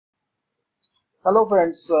Hello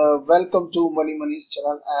friends, welcome to Manish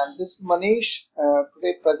channel, and this is Manish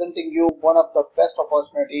today presenting you one of the best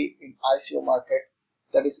opportunity in ICO market,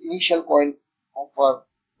 that is initial coin offer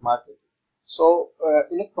market. So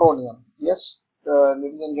Electroneum, yes,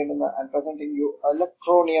 ladies and gentlemen, I'm presenting you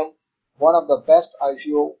Electroneum, one of the best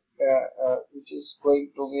ICO which is going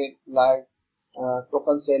to be live.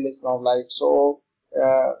 Token sale is now live. So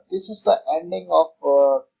this is the ending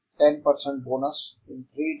of 10% bonus in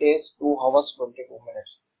 3 days, 2 hours, 22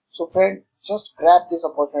 minutes. So friend, just grab this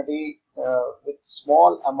opportunity with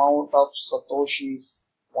small amount of Satoshis,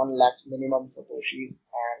 1 lakh minimum Satoshis,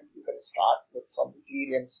 and you can start with some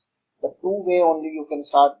Ethereums. The two-way only you can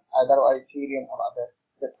start, either Ethereum or other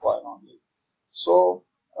Bitcoin only. So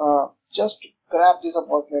just grab this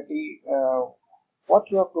opportunity.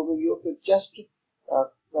 What you have to do, you have to just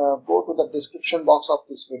go to the description box of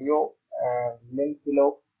this video and link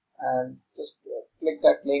below, and just click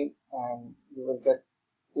that link, and you will get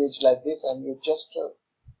page like this, and you just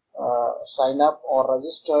sign up or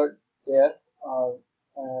register there.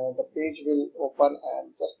 The page will open,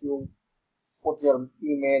 and just you put your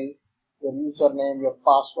email, your username, your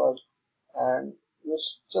password, and you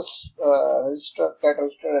just get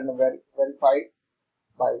registered and verified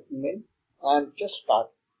by email, and just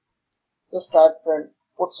start. Just start, friend.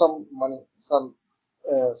 Put some money, some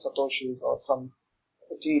satoshis or some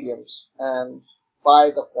ethereums, and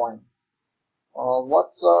buy the coin.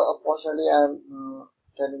 What's the opportunity I'm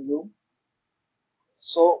telling you?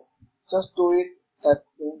 So just do it. That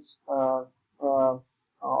means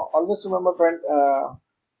always remember, friend.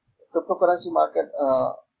 Cryptocurrency market,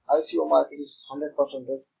 ICO market is 100%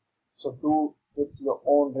 risk. So do with your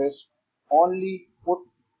own risk. Only put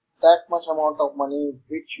that much amount of money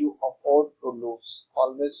which you afford to lose.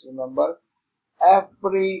 Always remember,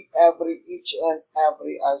 each and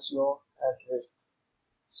every ICO at risk.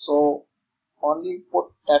 So only put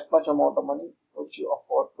that much amount of money which you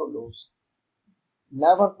afford to lose.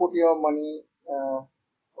 Never put your money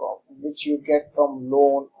which you get from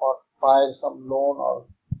loan, or buy some loan, or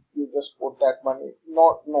you just put that money.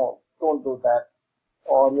 No, don't do that.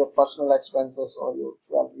 Or your personal expenses, or your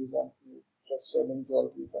jewelries, and you just selling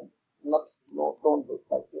jewelries and nothing. No, don't do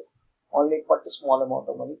it like this. Only put a small amount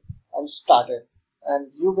of money and start it,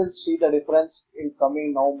 and you will see the difference in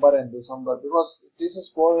coming November and December, because this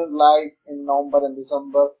is going live in November and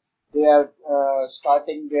December. They are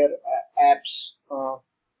starting their apps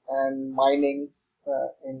and mining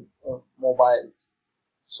in mobiles.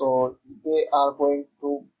 So they are going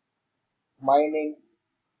to mining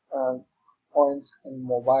coins in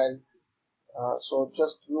mobile. So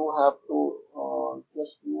just you have to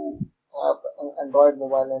just you have an Android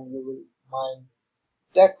mobile, and you will mine.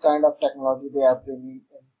 That kind of technology they are bringing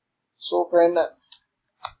in. So friend,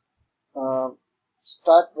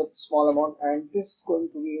 start with small amount, and this is going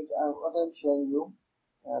to be what I'm showing you.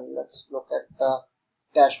 And let's look at the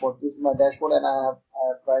dashboard. This is my dashboard, and I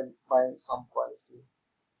have tried buying some coins.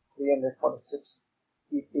 346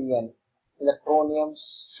 ETN. Electroneum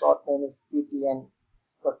short name is ETN,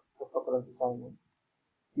 but cryptocurrency sign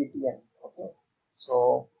ETN. Okay,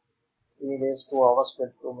 so 3 days, 2 hours,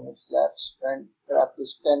 22 minutes left. Friend, grab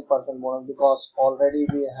this 10% bonus, because already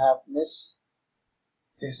we have missed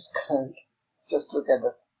this kind. Just look at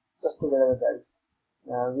it. Just look at it, guys.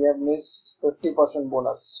 We have missed 50%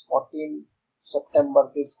 bonus. 14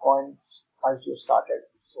 September this coins ICO started.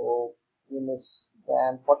 So we miss.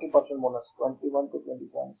 Then 40% bonus. 21 to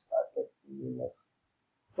 27 started. We miss.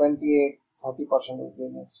 28, 30% we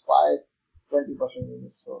miss. 5, 20% we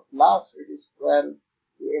miss. So last it is 12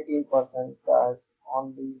 to 18%, guys.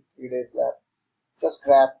 Only 3 days left. Just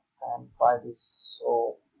grab and buy this,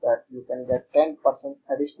 so that you can get 10%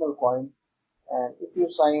 additional coin. And if you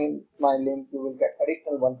sign my link, you will get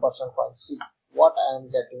additional 1% coin. See what I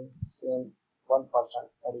am getting, same 1%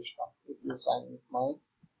 additional if you sign with my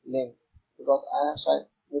link, because I have signed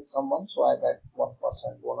with someone, so I get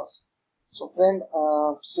 1% bonus. So friend,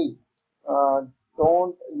 see,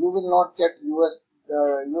 don't, you will not get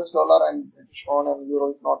US dollar and British pound and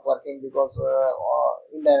euro is not working, because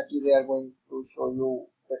indirectly they are going to show you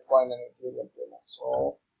Bitcoin and Ethereum payment.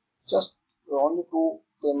 So just only two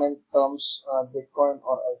payment terms, Bitcoin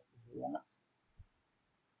or Ethereum.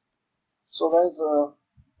 So guys,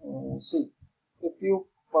 see, if you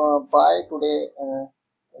buy today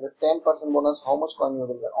with 10% bonus, how much coin you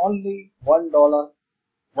will get? Only $1,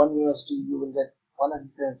 1 USD, you will get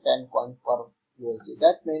 110 coin per USD.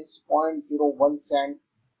 That means 0.01 cent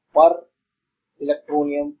per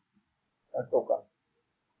Electroneum token.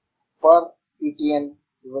 Per ETN,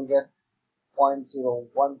 you will get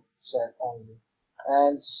 0.01 cent only.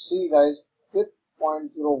 And see guys, with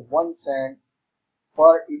 0.01 cent,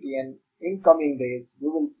 per ETN in coming days.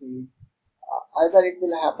 You will see either it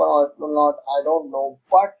will happen or it will not. I don't know,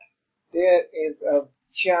 but there is a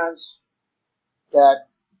chance that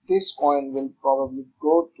this coin will probably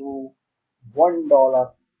go to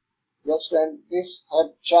 $1. Yes, friend, this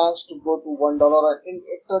had chance to go to $1, and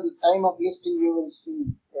at the time of listing, you will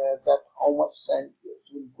see that how much cent it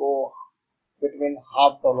will go between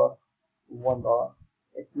 $0.50 to $1.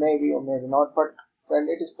 It may be or maybe not, but friend,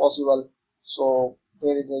 it is possible. So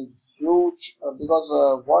there is a huge because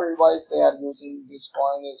worldwide they are using this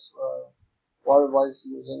coin is worldwide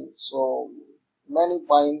using, so many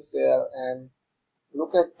coins there. And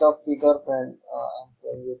look at the figure, friend. I'm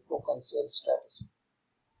showing you token sales status.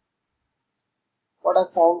 What I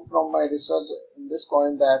found from my research in this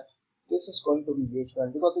coin that this is going to be huge,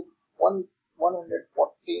 friend, because it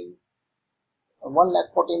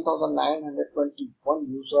 1,14,921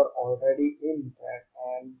 user already in that.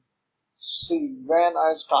 And see, when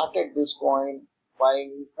I started this coin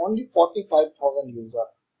buying only 45,000 user.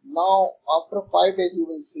 Now after 5 days you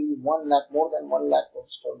will see 1 lakh, more than 1 lakh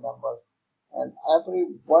registered members, and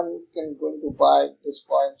everyone can going to buy this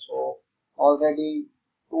coin. So already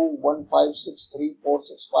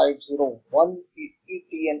 215634650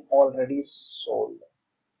 ETN already sold,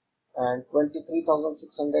 and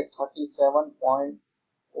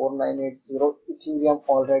 23,637.4980 Ethereum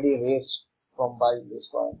already raised from buying this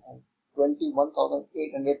coin, and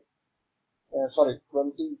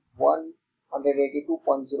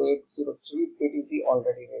 2182.0803 BTC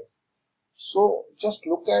already raised. So just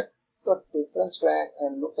look at the difference, friend,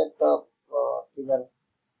 and look at the figure.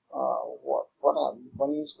 What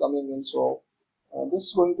money is coming in. So this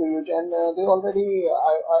is going to use, and they already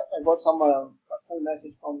I got some personal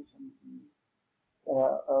message from some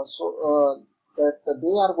that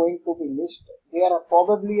they are going to be listed. There are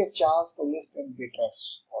probably a chance to list in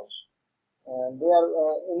Bittrex also, and they are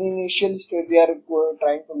in initial stage they are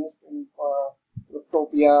trying to list in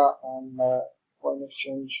Cryptopia and coin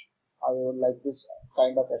exchange. I would like this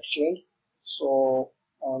kind of exchange. So,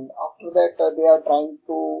 and after that they are trying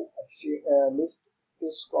to list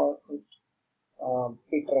this coin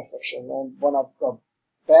Bittrex exchange, and one of the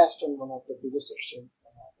best and one of the biggest exchange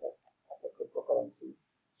of the cryptocurrency.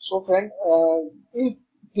 So friend, if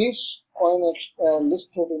this coin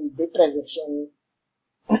listed in Bittrex exchange,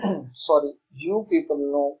 sorry, you people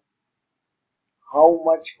know how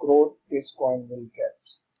much growth this coin will get.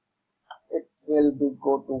 It will be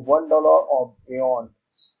go to $1 or beyond,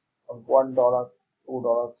 $1, $2, $3, $5,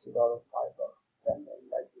 $10,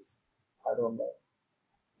 like this. I don't know.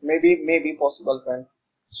 Maybe possible, friend.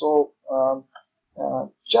 So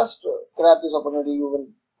just grab this opportunity. You will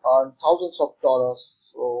earn thousands of dollars.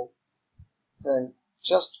 So friend,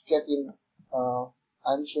 just get in.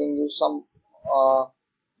 I'm showing you some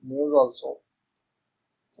news also.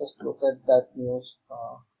 Just look at that news.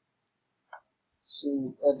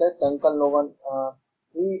 See that Duncan Logan,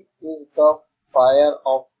 he is the buyer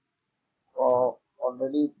of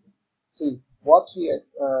already. See what he had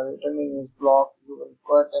written in his blog. You will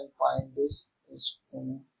go ahead and find this is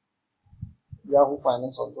in Yahoo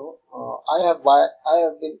Finance also. I have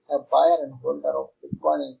been a buyer and holder of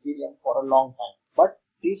Bitcoin and Ethereum for a long time, but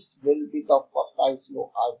this will be the first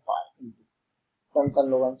ICO I buy into. Duncan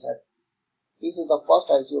Logan said, this is the first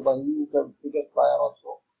ICO, but he is the biggest buyer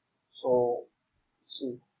also. So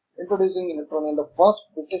see, introducing Electroneum, the first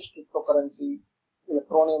British cryptocurrency.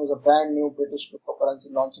 Electroneum is a brand new British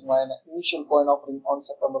cryptocurrency launching via an initial coin offering on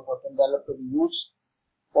September 14, developed to be used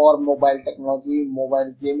for mobile technology,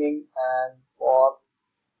 mobile gaming, and for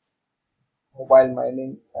mobile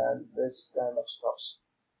mining and this kind of stuff.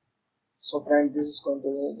 So friends, this is going to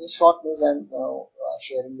be this short news I'm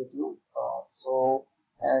sharing with you.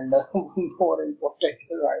 And more important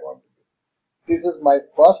is I want to do. This is my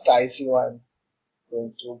first ICO I'm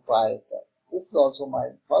going to buy. This is also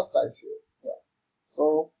my first ICO. Yeah.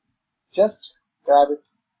 So just grab it,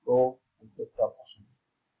 go and pick the option.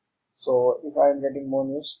 So if I am getting more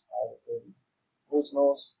news, I will. Who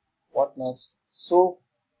knows what next? So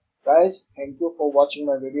guys, thank you for watching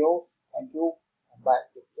my video. Thank you. Bye.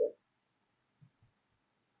 Take care.